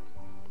pick up.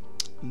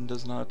 It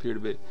does not appear to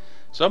be.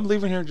 So I'm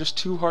leaving here just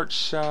 2 hearts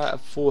shy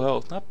of full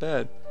health. Not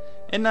bad.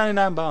 And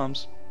 99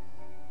 bombs.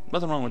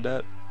 Nothing wrong with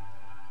that.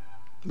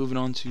 Moving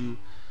on to,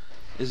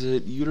 is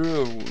it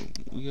Utero?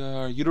 We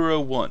are Utero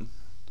 1.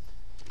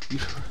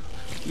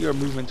 We are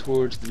moving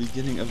towards the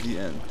beginning of the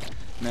end.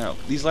 Now,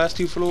 these last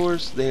 2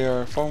 floors, they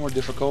are far more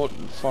difficult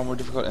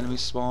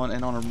enemies spawn,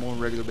 and on a more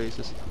regular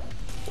basis,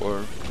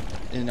 or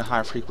in a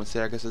higher frequency,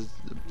 I guess is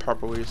the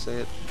proper way to say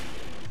it.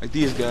 Like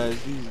these guys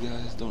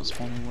don't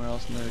spawn anywhere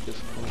else, and they're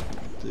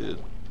difficult to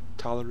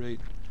tolerate,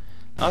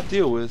 not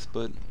deal with,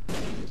 but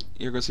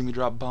you're gonna see me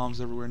drop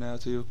bombs everywhere now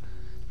too,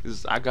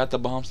 because I got the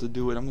bombs to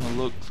do it. I'm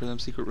gonna look for them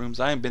secret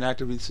rooms. I ain't been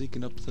actively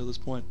seeking up until this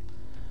point.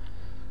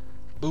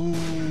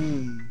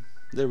 Boom!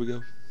 There we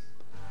go.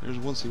 There's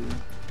one secret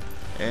room.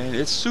 And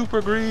it's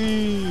super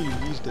green!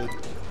 He's dead.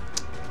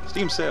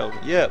 Steam sale.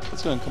 Yep,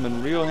 it's gonna come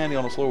in real handy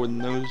on the floor with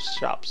no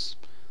shops.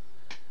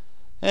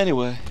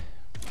 Anyway,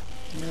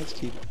 let's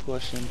keep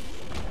pushing.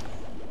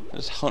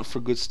 Just hunt for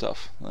good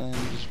stuff. And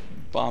just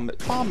bomb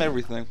it. Bomb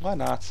everything. Why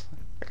not?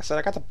 Like I said,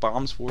 I got the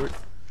bombs for it.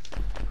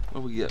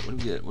 What do we get? What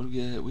do we get? What do we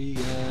get? We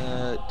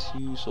got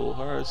 2 soul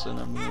hearts, and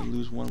I'm gonna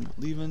lose 1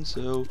 leaving,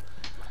 so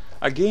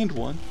I gained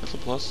 1. That's a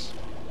plus.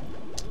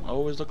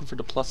 Always looking for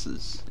the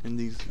pluses in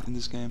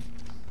this game.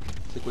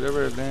 Take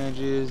whatever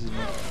advantages and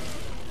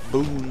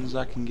boons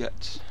I can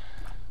get.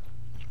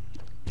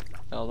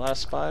 Got a lot of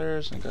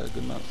spiders and got a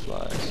good amount of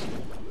flies.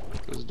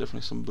 Those are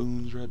definitely some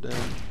boons right there.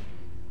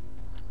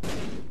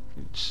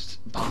 Just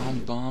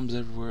bombs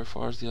everywhere as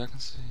far as the eye can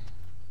see.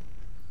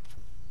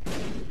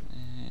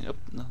 And, yep,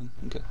 nothing.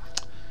 Okay.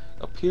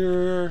 Up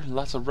here,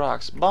 lots of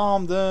rocks.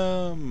 Bomb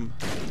them!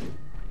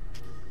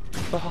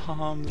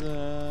 Bomb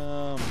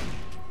them!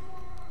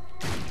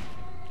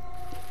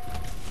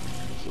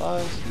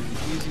 Flies,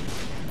 easy.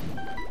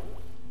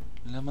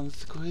 Lemon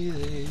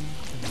squeezy.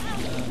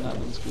 Not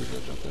lemon squeezy,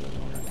 I dropped that out of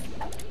order.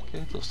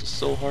 Okay, lost a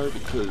soul heart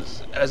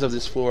because as of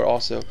this floor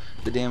also,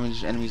 the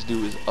damage enemies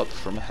do is up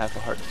from a half a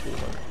heart to full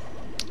heart.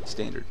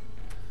 Standard.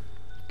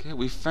 Okay,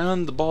 we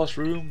found the boss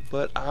room,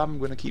 but I'm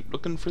gonna keep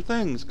looking for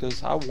things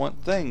because I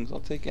want things. I'll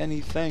take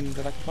anything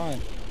that I can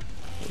find.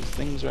 Those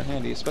things are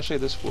handy, especially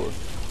this floor.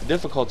 The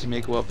difficulty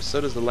may go up, but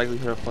so does the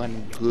likelihood of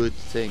finding good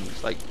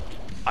things, like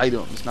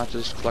items, not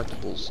just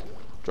collectibles.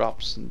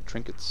 Drops and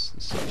trinkets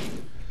and such.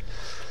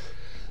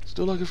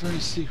 Still looking for any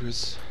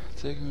secrets.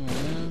 Taking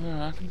whatever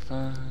I can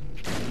find.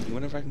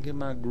 Whatever I can get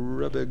my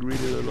grubby,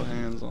 greedy little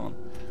hands on.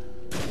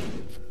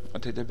 I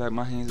take that back.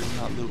 My hands is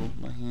not little.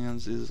 My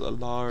hands is a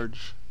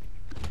large.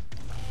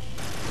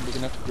 I'm big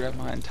enough to grab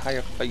my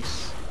entire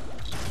face.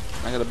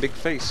 I got a big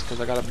face because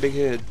I got a big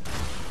head.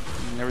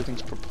 And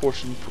everything's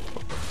proportioned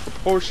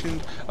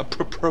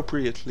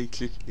appropriately.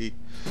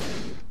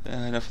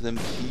 Enough of them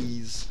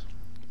keys.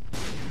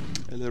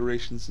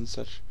 Alliterations and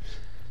such.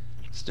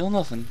 Still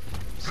nothing.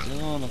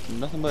 Still nothing.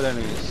 Nothing but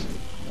enemies.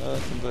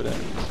 Nothing but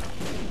enemies.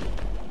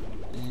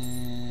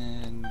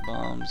 And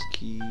bombs,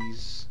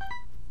 keys,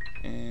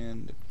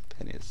 and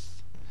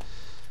pennies.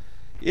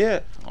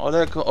 Yeah, all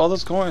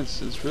those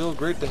coins. It's real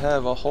great to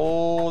have a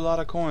whole lot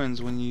of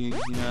coins when you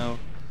know.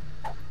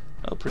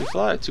 Oh, pretty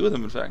fly. 2 of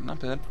them, in fact. Not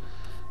bad.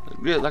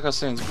 Yeah, like I was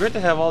saying, it's great to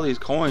have all these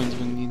coins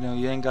when you know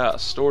you ain't got a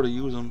store to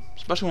use them.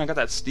 Especially when I got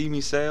that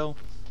steamy sale.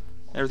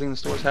 Everything in the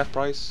store is half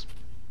price.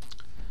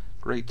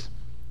 Great.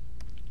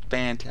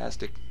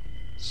 Fantastic.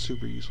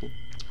 Super useful.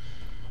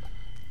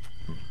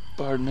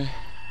 Pardon me.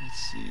 Let's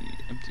see.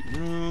 Empty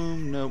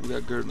room. Nope, we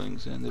got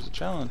girdlings. And there's a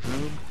challenge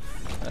room.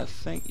 I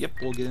think. Yep,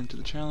 we'll get into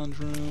the challenge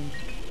room.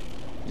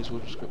 Guess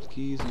we'll just grab the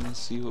keys and let's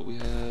see what we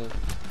have.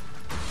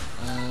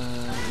 We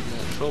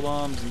got troll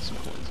bombs and some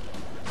coins.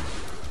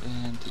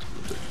 And take a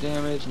little bit of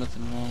damage.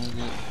 Nothing wrong with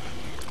it.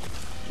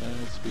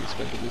 That's to be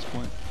expected at this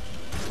point.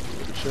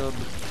 Get a chub.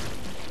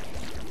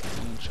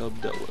 And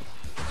chub dealt with.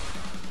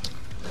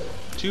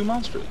 2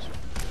 monsters.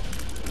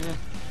 Yeah.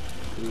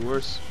 Could be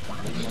worse.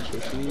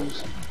 Monster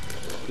fuse.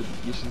 Good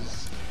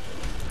uses.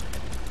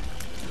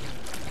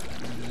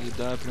 And they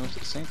die pretty much at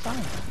the same time.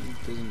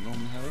 It doesn't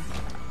normally happen.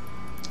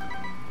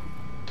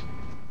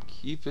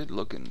 Keep it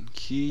looking.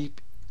 Keep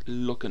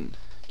looking.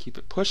 Keep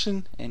it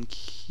pushing and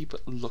keep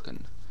it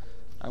looking.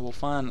 I will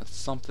find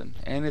something.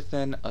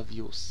 Anything of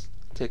use.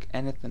 Take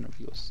anything of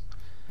use.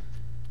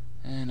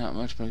 And not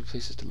much many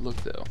places to look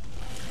though.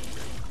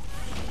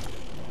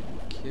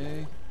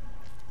 Okay.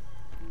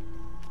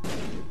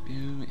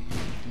 Boom and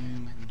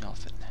boom and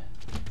nothing.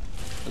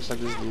 Looks like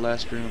this is the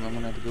last room. I'm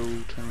gonna have to go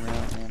turn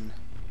around and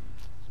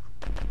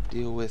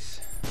deal with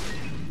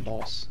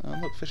boss. Oh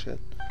look, fish head.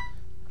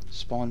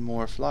 Spawn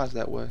more flies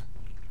that way.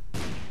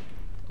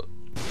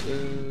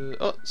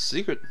 Oh,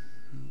 secret.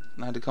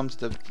 I had to come to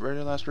the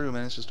very last room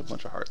and it's just a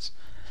bunch of hearts.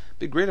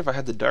 Be great if I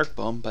had the dark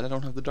bum, but I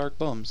don't have the dark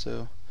bum,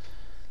 so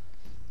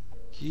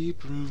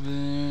keep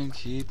moving,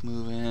 keep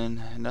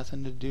moving.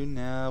 Nothing to do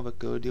now but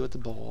go deal with the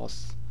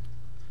boss.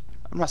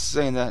 I'm not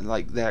saying that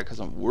like that because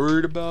I'm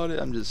worried about it.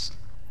 I'm just,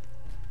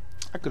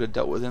 I could have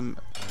dealt with him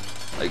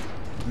like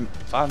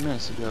 5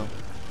 minutes ago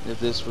if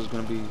this was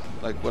going to be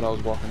like what I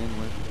was walking in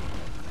with.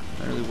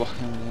 Not really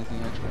walking in with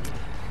anything extra.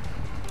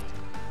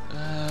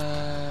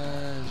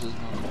 This is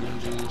not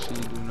good. She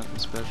ain't doing nothing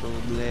special.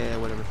 Blah,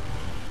 whatever.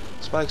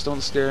 Spikes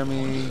don't scare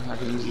me. I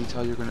can easily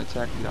tell you're going to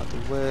attack. Get out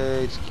the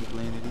way. Just keep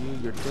laying at you.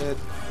 You're dead.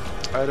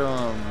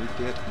 Item. We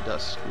get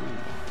dust.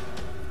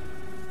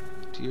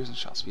 Ooh. Tears and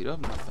shot speed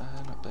up. Not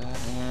bad, not bad.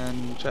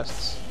 And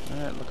chests.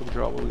 Alright, look at the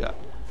draw. What we got?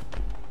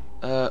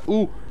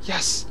 Ooh,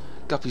 yes!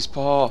 Guppy's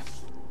paw.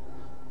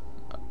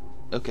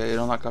 Okay, I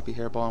don't like Guppy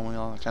hairball and we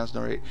all have chance to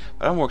narrate.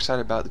 But I'm more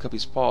excited about the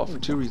Guppy's paw for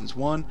 2 reasons.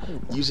 1,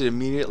 use it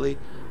immediately.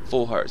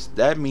 Full hearts.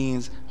 That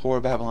means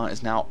Horror Babylon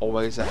is now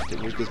always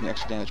active, which gives me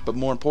extra damage. But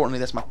more importantly,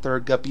 that's my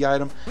 3rd Guppy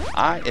item.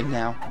 I am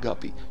now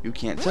Guppy. You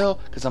can't tell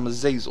because I'm a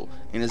Zazel.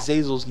 And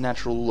Azazel's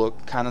natural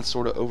look kind of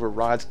sort of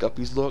overrides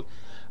Guppy's look.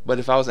 But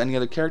if I was any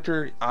other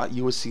character,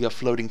 you would see a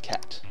floating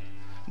cat.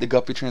 The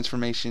Guppy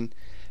transformation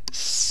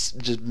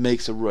just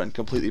makes a run,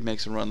 completely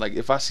makes a run. Like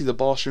if I see the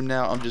boss room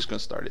now, I'm just gonna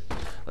start it.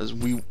 As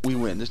we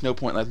win. There's no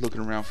point like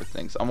looking around for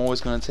things. I'm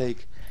always gonna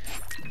take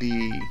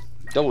the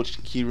double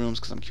key rooms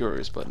because I'm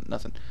curious, but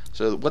nothing.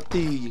 So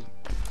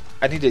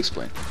I need to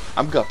explain.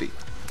 I'm Guppy.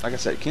 Like I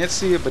said, can't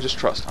see it, but just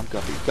trust. I'm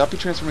Guppy. Guppy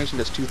transformation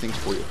does 2 things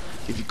for you.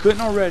 If you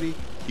couldn't already,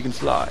 you can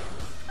fly.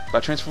 By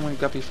transforming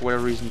Guppy for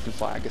whatever reason, you can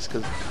fly. I guess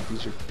because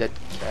Guppy's your dead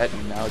cat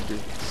and now you're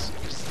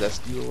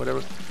possessed you or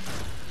whatever.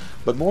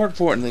 But more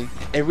importantly,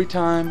 every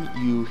time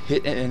you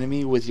hit an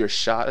enemy with your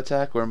shot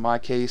attack, or in my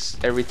case,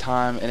 every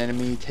time an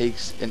enemy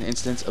takes an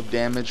instance of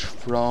damage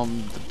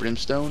from the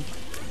brimstone,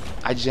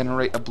 I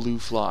generate a blue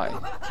fly.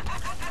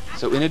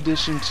 So in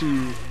addition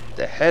to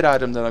the head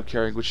item that I'm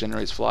carrying, which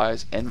generates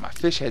flies, and my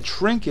fish head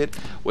trinket,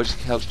 which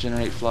helps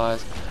generate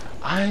flies,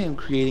 I am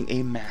creating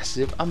a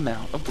massive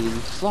amount of blue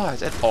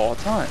flies at all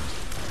times.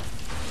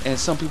 And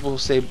some people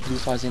say blue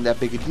flies ain't that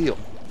big a deal.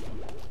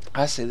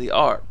 I say they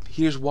are.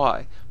 Here's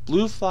why.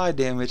 Blue fly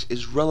damage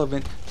is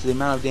relevant to the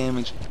amount of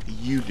damage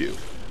you do.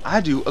 I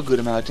do a good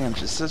amount of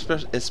damage,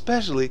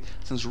 especially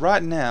since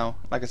right now,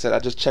 like I said, I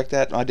just checked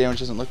that, my damage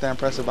doesn't look that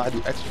impressive, but I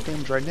do extra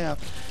damage right now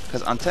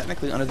because I'm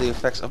technically under the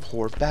effects of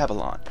Horror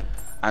Babylon.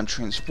 I'm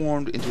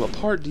transformed into a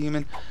part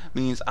demon,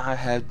 means I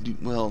have,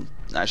 well,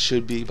 I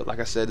should be, but like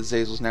I said,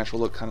 Azazel's natural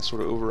look kind of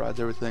sort of overrides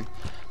everything.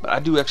 But I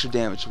do extra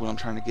damage is what I'm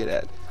trying to get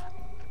at.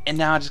 And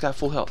now I just got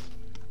full health.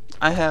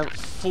 I have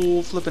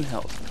full flippin'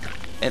 health.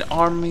 An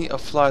army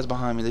of flies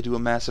behind me that do a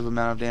massive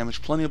amount of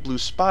damage, plenty of blue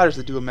spiders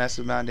that do a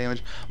massive amount of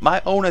damage,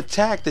 my own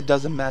attack that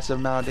does a massive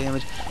amount of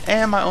damage,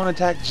 and my own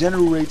attack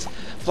generates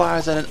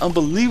flies at an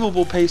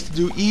unbelievable pace to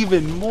do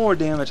even more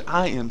damage.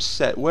 I am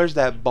set. Where's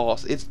that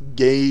boss? It's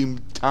game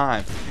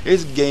time.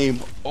 It's game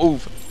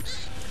over.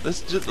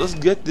 Let's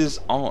get this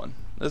on.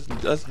 Let's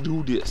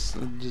do this.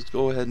 Let's just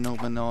go ahead and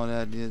open all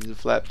that. The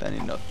flat penny.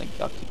 No, thank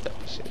you. I'll keep that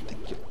for shit.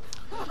 Thank you.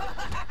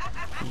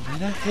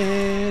 Moving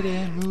ahead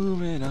and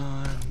moving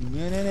on.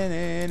 What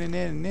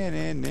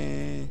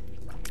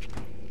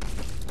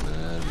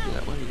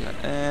do we got?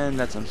 And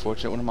that's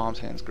unfortunate when a mom's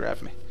hands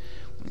grab me.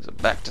 Means I'm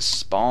back to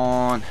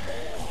spawn.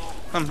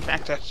 I'm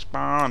back to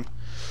spawn.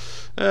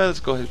 Let's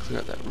go ahead and clear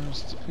out that room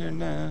since I'm here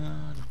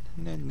now.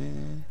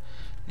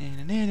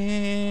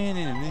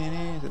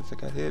 Since I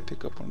got hit,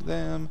 pick up one of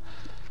them.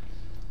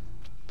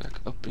 Back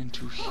up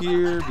into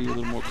here. Be a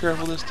little more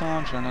careful this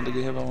time. Try not to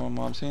get hit by my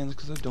mom's hands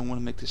because I don't want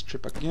to make this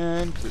trip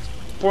again because it's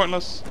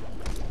pointless.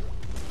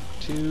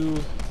 2,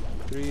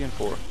 3, and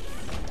 4.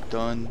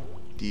 Done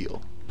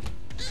deal.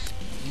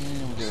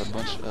 And we got a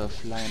bunch of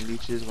flying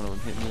leeches. One of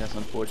them hit me. That's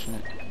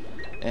unfortunate.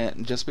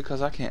 And just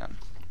because I can,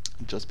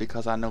 just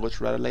because I know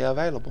it's readily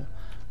available,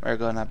 we're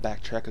gonna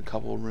backtrack a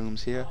couple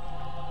rooms here.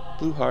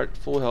 Blue heart,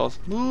 full health.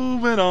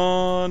 Moving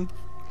on.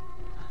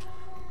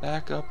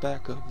 Back up,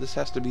 back up. This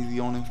has to be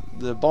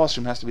the boss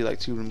room has to be like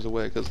 2 rooms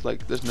away because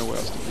like there's nowhere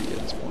else to be at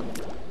this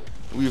point.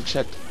 We've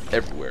checked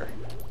everywhere,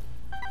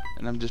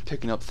 and I'm just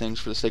picking up things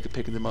for the sake of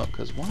picking them up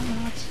because why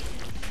not?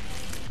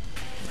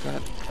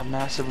 Got a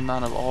massive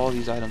amount of all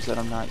these items that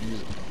I'm not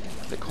using.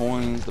 The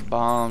coins, the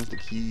bombs, the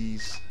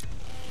keys.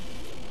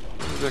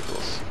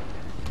 Ridiculous.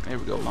 There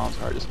we go. Mom's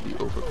heart just be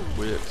over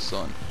quick,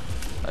 son.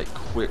 Like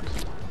quick.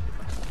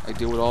 I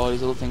deal with all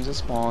these little things that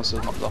spawn, so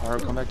the heart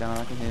will come back down.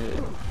 I can hit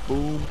it.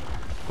 Boom,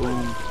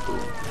 boom, boom.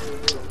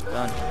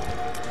 Done.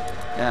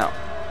 Now,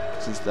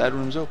 since that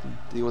room's open,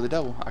 deal with the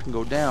devil. I can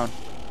go down.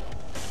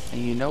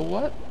 And you know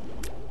what?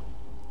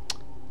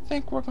 I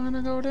think we're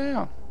gonna go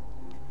down.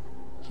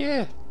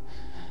 Yeah.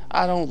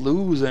 I don't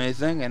lose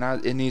anything, and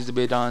it needs to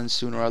be done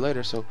sooner or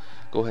later. So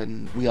go ahead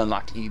and we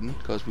unlocked Eden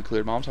because we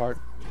cleared Mom's heart.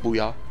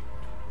 Booyah.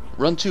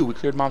 Run 2, we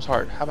cleared Mom's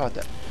heart. How about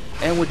that?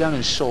 And we're down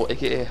in Sheol,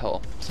 aka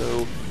Hell.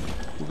 So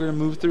we're gonna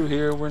move through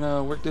here. We're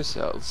gonna work this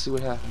out. Let's see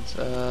what happens.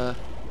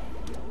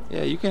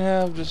 Yeah, you can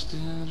have just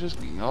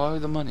all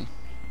the money,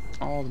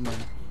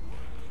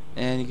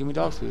 and you give me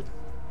dog food.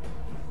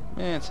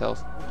 Man, it's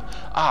health.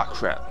 Ah,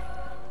 crap.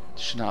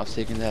 Should not have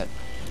taken that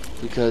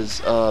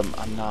because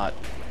I'm not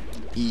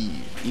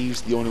Eve.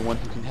 Eve's the only one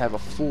who can have a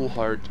full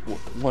heart,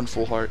 one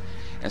full heart,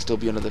 and still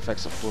be under the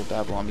effects of full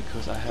Babylon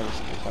because I have a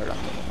full heart. I'm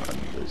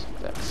under those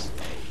effects.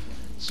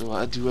 So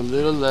I do a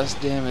little less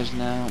damage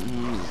now.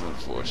 It's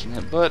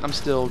unfortunate, but I'm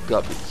still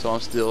Guppy, so I'm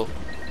still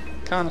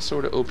kind of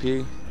sort of OP,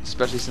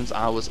 especially since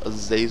I was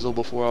Azazel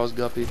before I was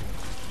Guppy.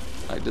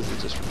 Like, this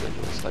is just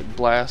ridiculous. Like,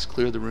 blast,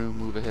 clear the room,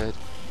 move ahead.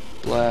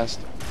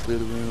 Blast, clear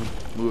the room,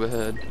 move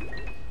ahead.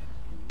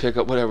 Pick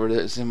up whatever it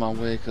is in my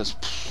way, because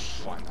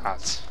why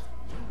not?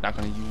 Not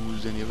going to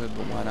use any of it,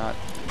 but why not?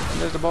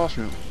 And there's the boss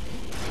room.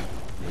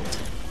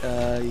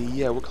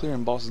 Yeah, we're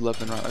clearing bosses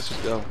left and right. Let's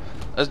just go.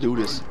 Let's do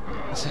this.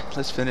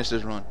 Let's finish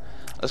this run.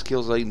 Let's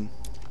kill Satan.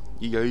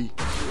 Yay.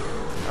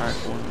 Alright,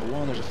 for number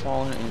 1, there's a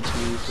fallen and 2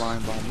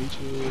 flying bomb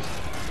leeches.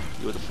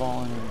 You with the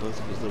fallen and both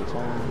of his little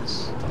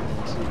fallens.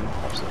 And Satan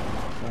pops up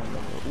form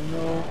number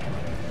 1.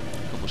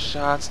 Couple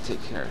shots,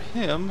 take care of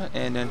him,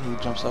 and then he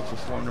jumps up for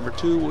form number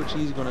 2, which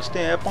he's gonna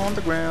stamp on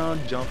the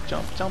ground. Jump,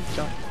 jump, jump,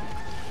 jump.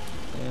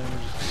 And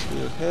we're just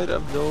stay ahead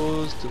of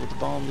those with the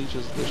bomb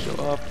leeches. They show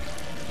up.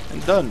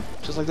 And done.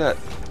 Just like that.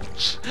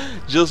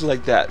 Just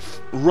like that.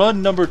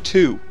 Run number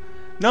 2.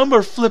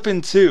 Number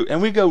flipping 2.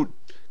 And we go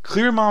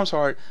clear Mom's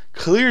heart,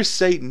 clear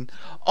Satan,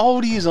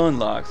 all these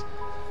unlocks.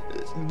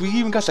 We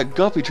even got the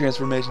Guppy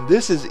transformation.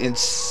 This is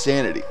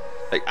insanity.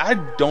 Like, I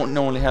don't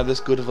normally have this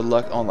good of a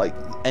luck on like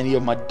any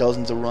of my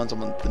dozens of runs on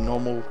the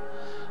normal,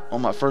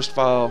 on my first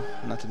file.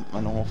 Not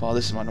my normal file.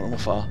 This is my normal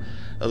file.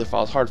 The other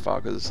file is hard file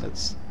because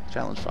it's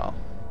challenge file.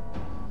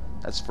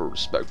 That's for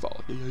respect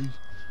file.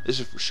 This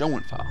is for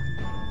showing file.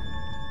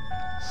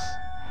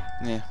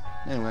 Yeah,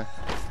 anyway.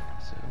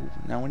 So,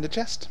 now in the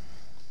chest.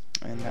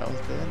 And that was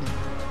the ending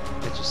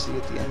that you see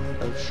at the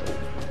end of Sheol.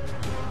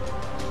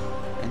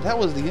 And that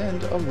was the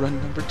end of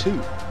run number 2.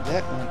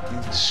 That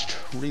went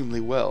extremely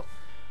well.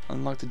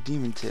 Unlocked the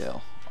Demon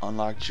Tail.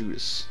 Unlocked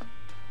Judas.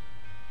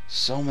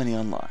 So many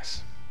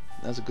unlocks.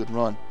 That was a good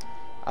run.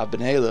 I've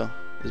been Halowe.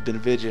 It's been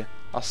Vidya.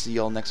 I'll see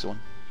y'all next one.